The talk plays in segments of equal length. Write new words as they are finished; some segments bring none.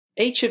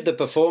Each of the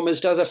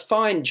performers does a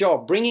fine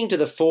job bringing to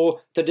the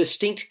fore the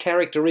distinct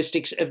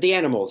characteristics of the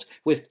animals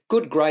with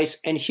good grace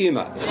and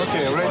humour.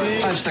 Okay, ready?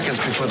 5 seconds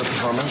before the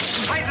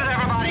performance. Places,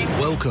 everybody.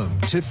 Welcome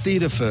to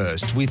Theatre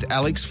First with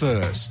Alex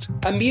First.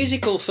 A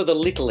musical for the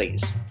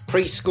littlies,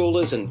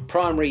 preschoolers and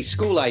primary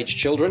school-age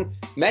children,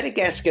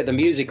 Madagascar the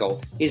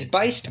Musical is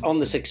based on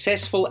the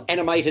successful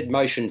animated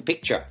motion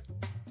picture.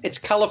 It's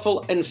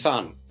colourful and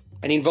fun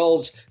and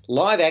involves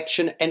live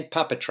action and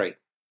puppetry.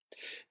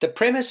 The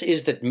premise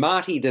is that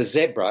Marty the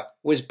zebra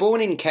was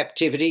born in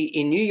captivity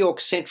in New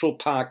York's Central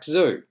Park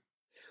Zoo.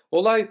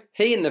 Although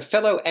he and the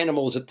fellow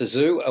animals at the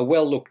zoo are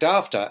well looked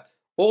after,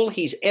 all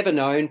he's ever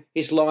known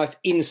is life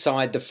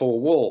inside the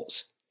four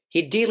walls.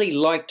 He'd dearly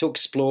like to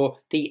explore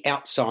the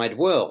outside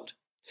world.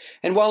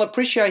 And while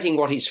appreciating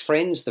what his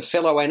friends, the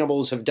fellow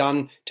animals, have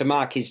done to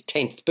mark his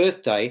 10th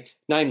birthday,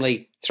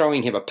 namely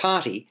throwing him a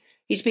party,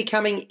 he's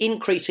becoming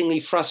increasingly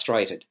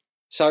frustrated.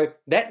 So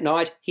that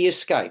night he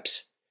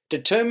escapes,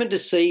 determined to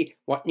see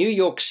what New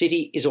York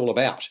City is all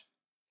about.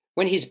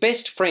 When his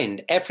best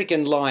friend,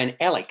 African lion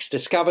Alex,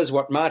 discovers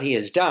what Marty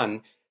has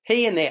done,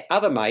 he and their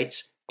other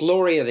mates,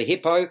 Gloria the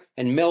hippo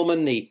and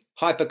Melbourne the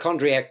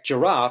hypochondriac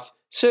giraffe,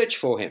 search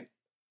for him.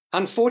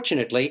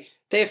 Unfortunately,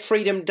 their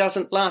freedom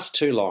doesn't last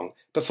too long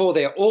before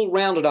they're all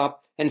rounded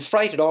up and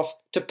freighted off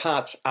to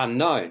parts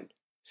unknown.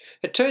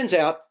 It turns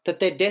out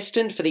that they're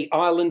destined for the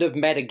island of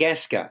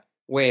Madagascar,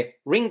 where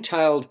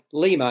ring-tailed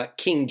lemur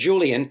King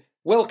Julian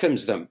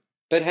welcomes them,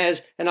 but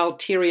has an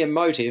ulterior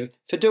motive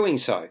for doing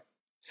so.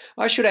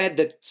 I should add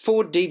that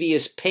 4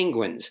 devious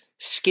penguins,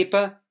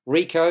 Skipper,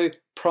 Rico,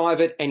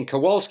 Private and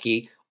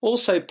Kowalski,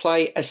 also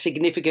play a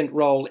significant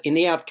role in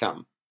the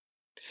outcome.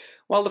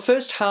 While the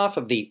first half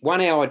of the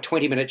 1 hour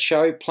 20-minute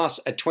show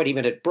plus a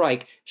 20-minute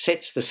break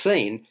sets the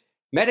scene,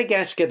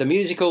 Madagascar the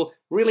Musical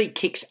really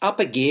kicks up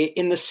a gear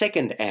in the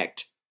second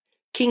act.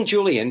 King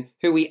Julian,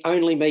 who we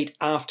only meet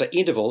after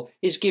interval,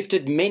 is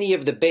gifted many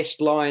of the best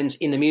lines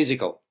in the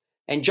musical,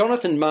 and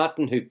Jonathan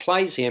Martin, who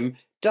plays him,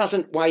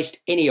 doesn't waste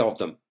any of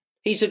them.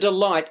 He's a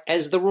delight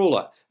as the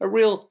ruler, a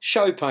real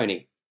show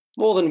pony.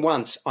 More than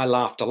once I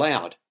laughed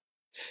aloud.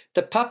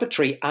 The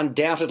puppetry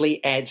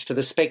undoubtedly adds to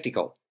the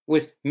spectacle,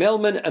 with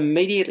Melbourne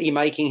immediately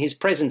making his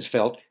presence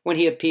felt when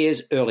he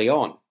appears early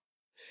on.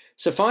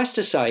 Suffice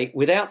to say,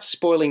 without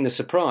spoiling the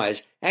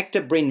surprise,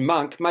 actor Bryn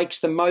Monk makes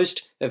the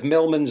most of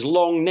Melbourne's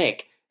long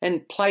neck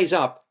and plays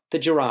up the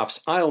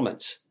giraffe's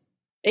ailments.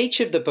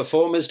 Each of the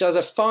performers does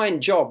a fine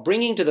job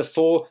bringing to the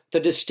fore the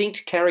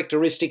distinct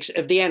characteristics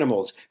of the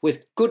animals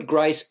with good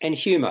grace and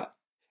humour.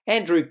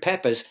 Andrew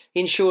Pappas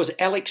ensures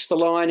Alex the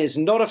lion is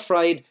not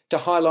afraid to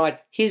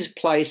highlight his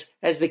place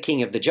as the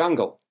king of the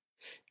jungle.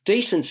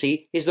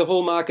 Decency is the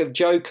hallmark of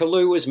Joe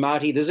Kalu as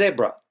Marty the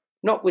zebra,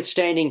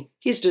 notwithstanding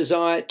his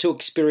desire to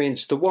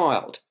experience the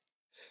wild.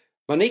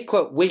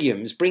 Moniqua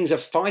Williams brings a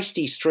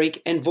feisty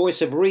streak and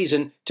voice of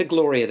reason to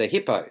Gloria the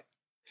hippo.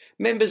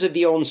 Members of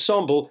the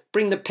ensemble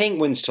bring the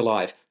penguins to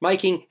life,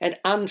 making an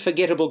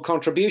unforgettable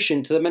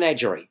contribution to the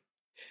menagerie.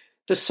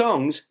 The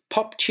songs,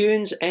 pop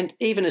tunes and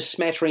even a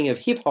smattering of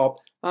hip-hop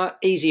are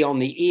easy on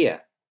the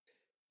ear.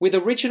 With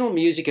original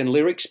music and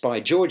lyrics by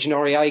George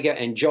Noriega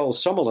and Joel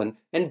Sommerlin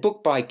and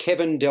book by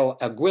Kevin Del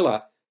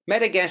Aguila,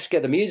 Madagascar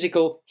the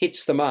Musical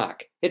hits the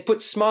mark. It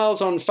puts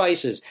smiles on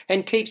faces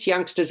and keeps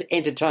youngsters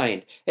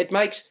entertained. It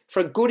makes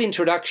for a good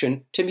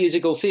introduction to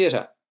musical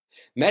theatre.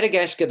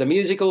 Madagascar the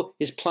Musical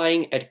is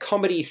playing at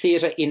Comedy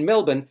Theatre in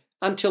Melbourne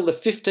until the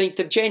 15th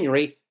of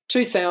January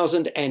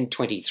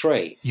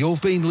 2023.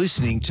 You've been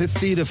listening to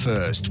Theatre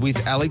First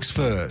with Alex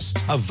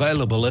First.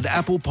 Available at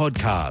Apple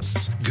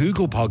Podcasts,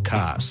 Google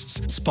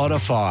Podcasts,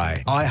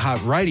 Spotify,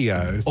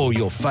 iHeartRadio, or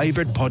your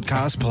favourite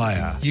podcast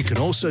player. You can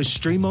also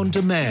stream on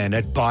demand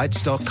at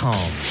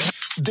Bytes.com.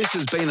 This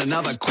has been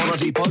another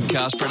quality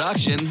podcast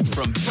production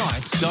from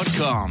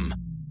Bytes.com.